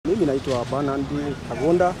Mimi naitwa Banandi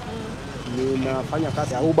Kagonda. Ninafanya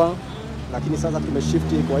kazi ya Uber, lakini sasa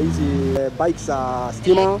tumeshifti kwa hizi bikes za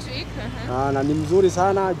stima. Na ni mzuri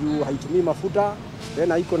sana juu haitumii mafuta,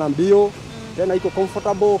 tena iko na mbio, tena iko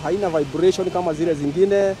comfortable, haina vibration kama zile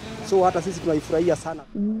zingine. So hata sisi tunaifurahia sana.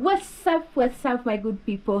 What's up my good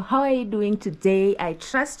people? How are you doing today? I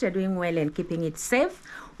trust you're doing well and keeping it safe.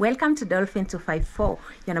 Welcome to Dolphin 254,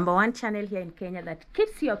 your #1 channel here in Kenya that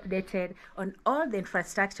keeps you updated on all the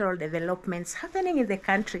infrastructural developments happening in the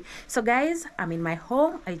country. So guys, I'm in my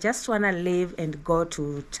home. I just want to leave and go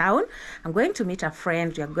to town. I'm going to meet a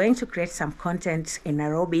friend. We are going to create some content in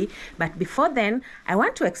Nairobi. But before then, I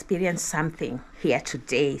want to experience something here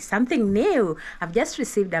today, something new. I've just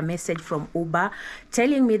received a message from Uber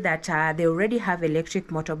telling me that they already have electric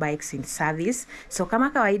motorbikes in service. So kama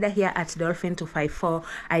kawaida here at Dolphin 254,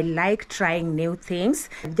 I like trying new things.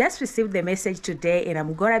 I've just received the message today and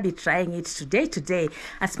I'm gonna be trying it today.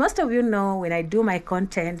 As most of you know, when I do my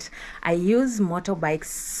content, I use motorbikes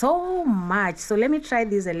so much. So let me try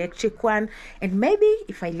this electric one, and maybe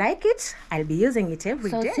if I like it, I'll be using it every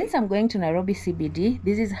day. So since I'm going to Nairobi CBD,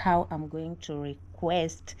 this is how I'm going to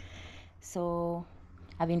request. So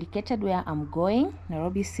I've indicated where I'm going,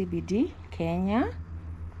 Nairobi CBD, Kenya.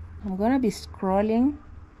 I'm gonna be scrolling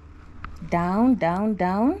down.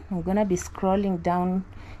 I'm gonna be scrolling down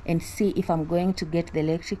and see if I'm going to get the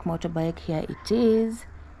electric motorbike. Here it is,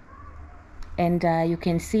 and you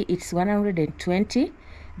can see it's 120.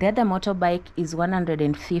 The other motorbike is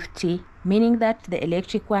 150, meaning that the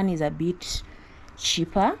electric one is a bit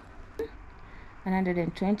cheaper.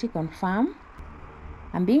 120 confirm.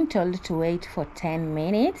 I'm being told to wait for 10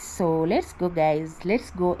 minutes. So let's go guys,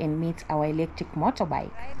 let's go and meet our electric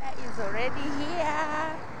motorbike. Rider is already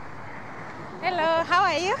here. Hello, how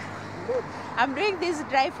are you? Good. I'm doing this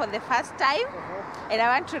drive for the first time, and I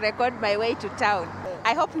want to record my way to town.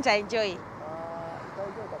 I hope nita enjoy.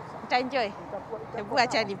 Nita enjoy. Hebu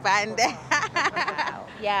acha nipande.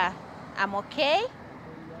 Yeah, I'm okay.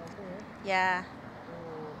 Yeah.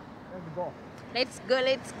 Let's go.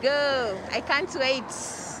 Let's go. I can't wait.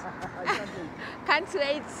 Can't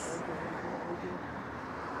wait.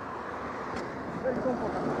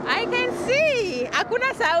 I can see.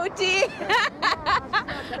 Hakuna sauti.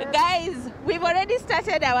 Guys, we've already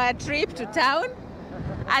started our trip to town.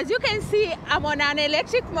 As you can see, I'm on an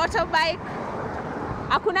electric motorbike.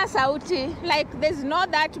 Hakuna sauti. Like, there's no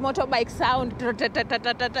that motorbike sound.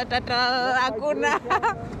 Hakuna.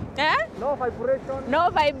 Eh? No vibration. No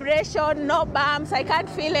vibration, no bumps. I can't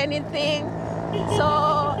feel anything.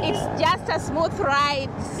 So it's just a smooth ride.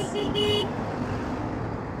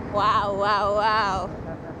 Wow.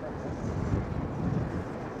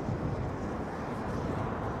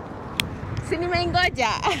 Si nimeingoja.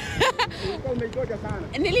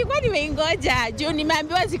 Nilikuwa nimeingoja juu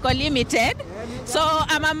nimeambiwa ziko limited. So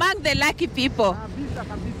I'm among the lucky people.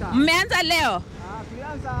 Mmeanza leo?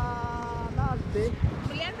 Tulianza last day.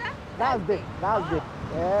 Last day.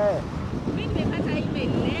 Yeah. Mimi nimepata email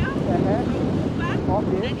leo.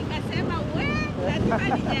 Okay. Na nikasema lazima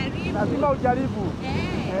nijaribu. Lazima ujaribu.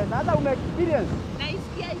 Sasa ume experience.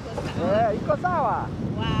 Naisikia iko sawa. Iko sawa.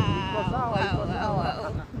 Wow.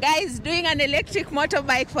 Guys, doing an electric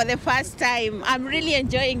motorbike for the first time. I'm really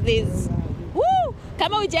enjoying this. Woo!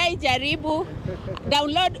 Kama hujai jaribu,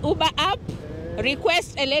 download Uber app,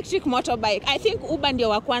 request electric motorbike. I think Uber ndio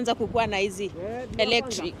wa kwanza kukuwa na hizi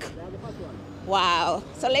electric. Wow.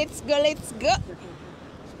 So let's go.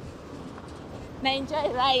 Na enjoy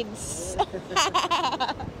rides.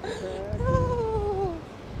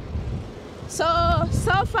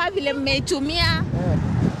 So far vile mmeitumia,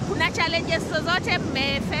 kuna challenges zozote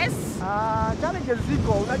mmeface? Challenges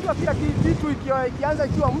ziko. Unajua kila kitu ikianza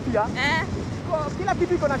ikiwa mpya, kila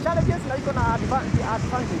kitu iko na challenges na iko na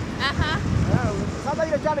advantage. Sasa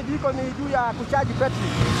ile challenge iko ni juu ya kucharge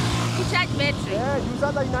battery. Kucharge battery? Juu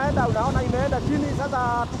sasa unaona imeenda chini.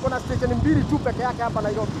 Sasa tuko na station mbili tu peke yake hapa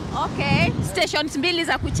Nairobi. Okay, stations mbili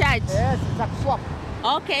za kucharge. Za swap.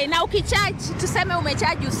 Okay, na ukicharge, tuseme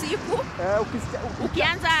umecharge usiku,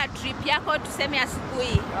 ukianza trip yako tuseme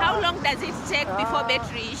asubuhi, how long does it take before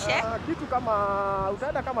battery ishe? Kitu kama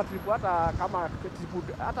utaenda kama trip kama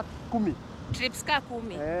trip hata 10. Trips ka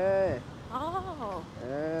 10. Oh.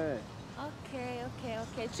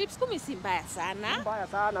 Okay. Trips 10 si mbaya sana. Mbaya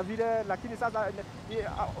sana vile, lakini sasa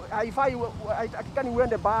haifai hakikani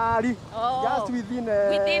uende bali. Just within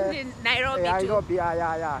Nairobi. Nairobi,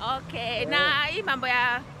 yeah. Okay. Na hii mambo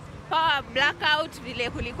ya power blackout, vile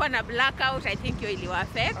kulikuwa na blackout, I think hiyo iliwa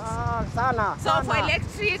affect. Sana. So for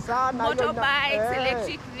electric motorbikes,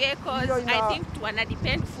 electric vehicles, I think wana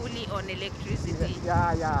depend fully on electricity.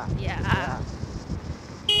 Yeah.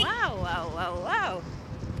 Wow. Wow.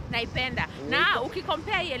 Naipenda. Na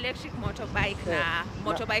ukikompare hii electric motorbike na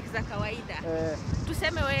motorbike za kawaida.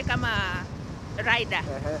 Tuseme wewe kama rider.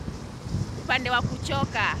 Upande wa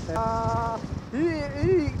kuchoka.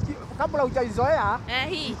 Hii kabla hujaizoea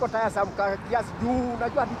iko tayari sana kiasi juu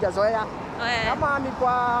unajua hatujazoea. Kama ni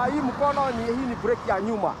kwa hii mkono hii ni brake ya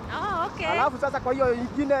nyuma. Okay. Alafu sasa kwa hiyo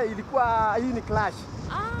nyingine ilikuwa hii ni clutch.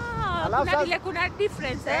 Kuna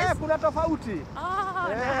differences. Kuna tofauti.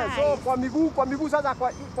 Nice. So kwa miguu sasa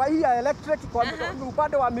kwa hii ya electric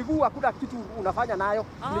upande wa miguu hakuna kitu unafanya nayo.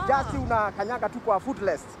 Ni just unakanyaga tu kwa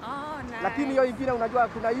footless. Nice. Lakini hiyo ingine unajua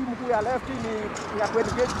kuna hii mguu ya left ni ya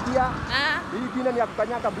kuengage gear. Hii ingine ni ya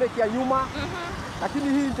kukanyaga brake ya nyuma. Lakini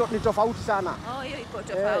hii ni tofauti sana. Hiyo iko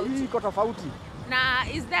tofauti. Hii iko tofauti. Now,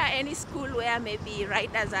 is there any school where maybe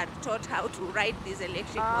riders are taught how to ride these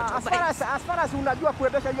electric motorbikes? As far as unajua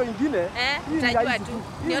kuendesha hiyo ingine, unajua tu.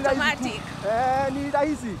 Ni automatic. Ni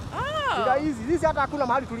rahisi. Ni rahisi. Sisi hata hakuna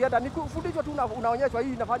mahali tulienda. Ni kufundishwa tu unaonyeshwa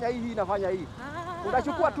hii inafanya hii, hii inafanya hii.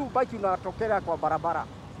 Unachukua tu bike unatokea kwa barabara.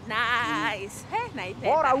 Nice.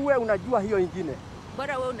 Naipenda. Bora uwe unajua hiyo ingine.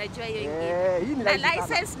 Bora wewe unajua hiyo ingine. Hii ni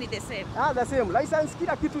license ni the same. The same. License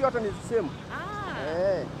kila kitu yote ni the same.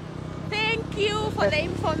 Thank you for the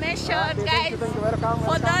information, guys. Thank you. Welcome.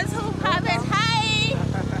 For those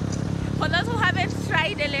who haven't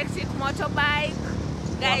tried electric motorbike,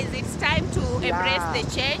 guys, it's time to embrace the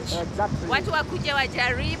change. Exactly. Watu wakuja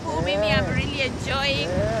wajaribu. Mimi I'm really enjoying.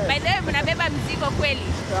 By the way, mnabeba mzigo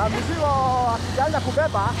kweli? Mzigo akianza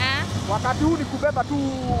kubeba wakati huu ni kubeba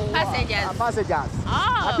tu passengers.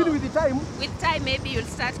 Lakini with time maybe you'll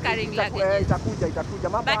start carrying luggage. Itakuja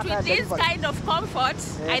mambo. But with this kind of comfort,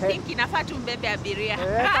 I think inafaa tumbebe abiria.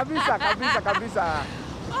 Kabisa.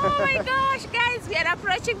 Oh my gosh, guys, we are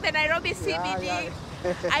approaching the Nairobi CBD.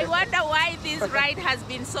 I wonder why this ride has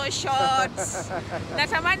been so short.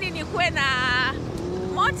 Natamani nikuwe na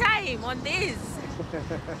more time on this.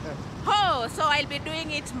 So I'll be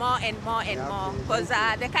doing it more and more because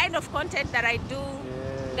the kind of content that I do,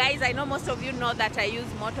 guys, I know most of you know that I use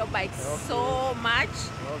motorbikes so much.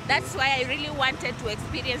 That's why I really wanted to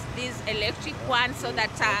experience this electric one so that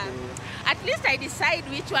at least I decide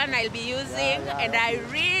which one I'll be using. And I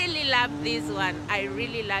really love this one. I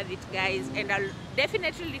really love it, guys, and I'll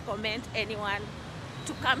definitely recommend anyone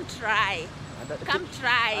to come try. Come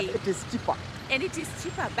try. It is cheaper. And it is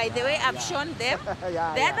cheaper. By the way, I've shown them.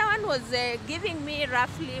 The other one was giving me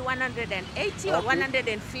roughly 180 or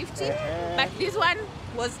 150, but this one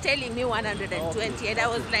was telling me 120, and I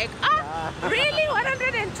was like, really,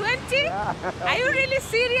 120? Are you really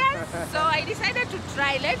serious? So I decided to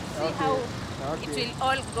try. Let's see how it will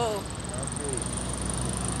all go.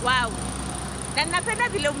 Wow. Na napenda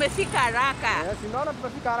vile umefika haraka. Unaona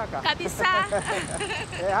tumefika haraka. Kabisa.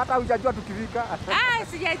 Hata hujajua tukifika.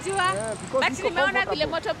 Sijajua. But nimeona vile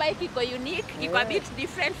motorbike iko unique, iko a bit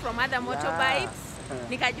different from other motorbikes.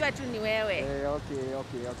 Nikajua tu ni wewe. Okay.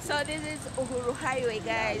 So this is Uhuru Highway,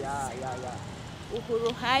 guys.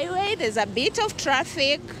 Uhuru Highway, there's a bit of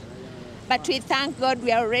traffic, but we thank God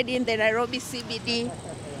we are already in the Nairobi CBD.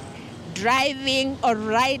 Driving or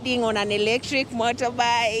riding on an electric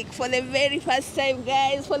motorbike for the very first time,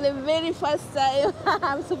 guys. For the very first time.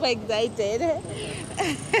 I'm super excited.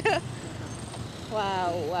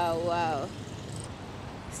 Wow.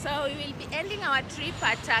 So we will be ending our trip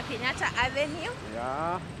at Kenyatta Avenue.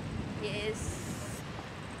 Yes.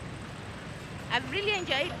 I've really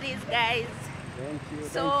enjoyed this, guys. Thank you.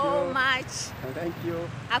 So much. Thank you.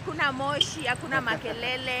 Hakuna moshi, hakuna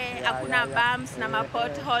makelele, hakuna bumps na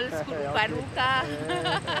potholes kurukaruka.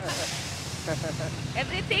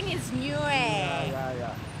 Everything is new.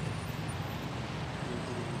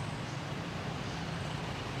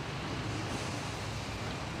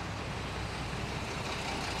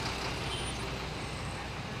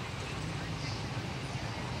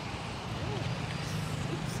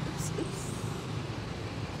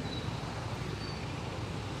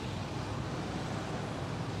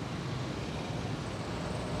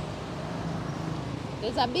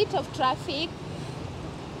 There's a bit of traffic,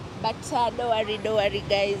 but don't worry,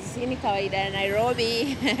 guys. Hii ni kawaida ya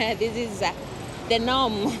Nairobi. This is the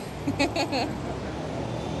norm.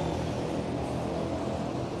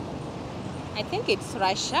 I think it's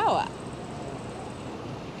rush hour.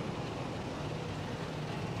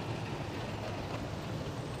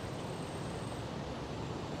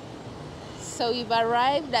 So we've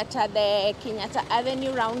arrived at the Kenyatta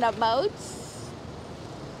Avenue roundabout.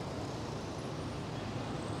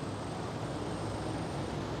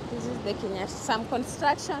 This is the Kenyatta. Some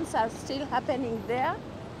constructions are still happening there.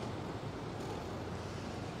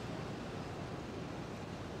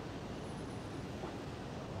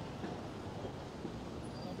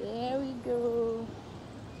 There we go.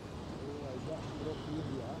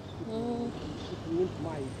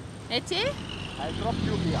 Eti? I drop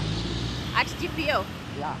you here. At GPO?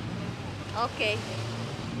 Yeah. Okay.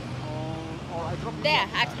 Or I drop you There,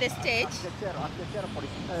 here. at the stage? At the chair police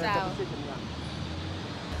Sawa. station, yeah.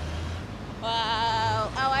 Wow,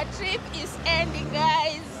 our trip is ending,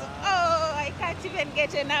 guys. Oh, I can't even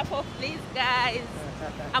get enough of this, guys.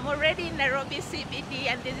 I'm already in Nairobi CBD,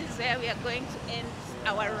 and this is where we are going to end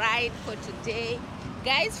our ride for today.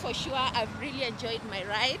 Guys, for sure, I've really enjoyed my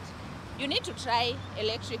ride. You need to try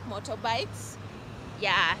electric motorbikes.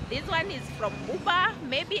 Yeah, this one is from Uber.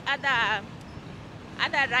 Maybe other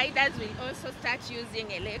riders will also start using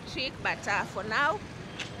electric, but for now,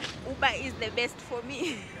 Uber is the best for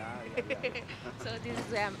me. Yeah. So this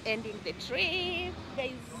is where I'm ending the trip,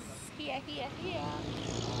 guys. Here.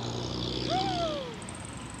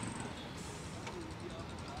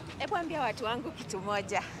 Hebu ambia watu wangu kitu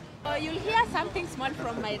moja. Oh, you'll hear something small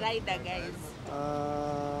from my rider, guys.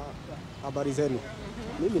 Habari zenu.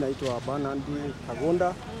 Mimi naitwa Banandi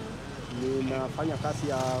Kagunda. Ninafanya kazi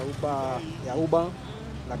ya Uber,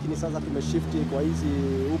 lakini sasa tumeshifti kwa hizi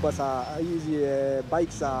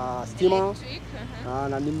bikes za stima.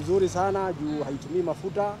 Na ni mzuri sana juu haitumii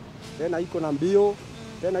mafuta, tena iko na mbio,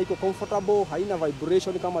 tena iko comfortable, haina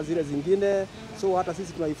vibration kama zile zingine. So hata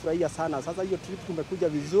sisi tunaifurahia sana. Sasa hiyo trip tumekuja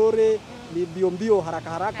vizuri, ni mbio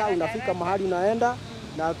haraka, unafika mahali unaenda,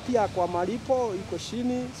 na pia kwa malipo iko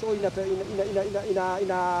chini, so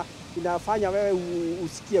inafanya wewe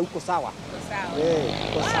usikie uko sawa.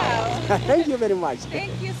 Uko sawa. Thank you very much.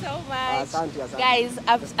 Thank you so much. Asante. Guys,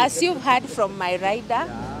 as you've heard from my rider,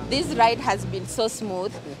 this ride has been so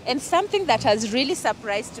smooth, and something that has really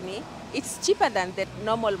surprised me, it's cheaper than the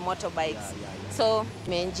normal motorbikes. So,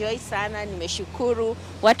 nimeenjoy sana, nimeshukuru.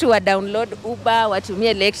 Watu wa download Uber, watumie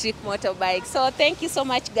electric motorbike. So, thank you so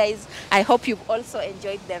much, guys. I hope you've also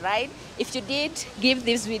enjoyed the ride. If you did, give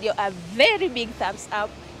this video a very big thumbs up.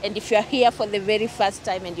 And if you're here for the very first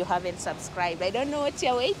time and you haven't subscribed, I don't know what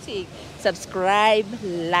you're waiting. Subscribe,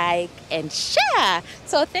 like, and share.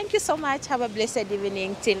 So thank you so much. Have a blessed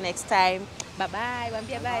evening. Till next time. Bye-bye.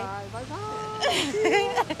 Bye-bye.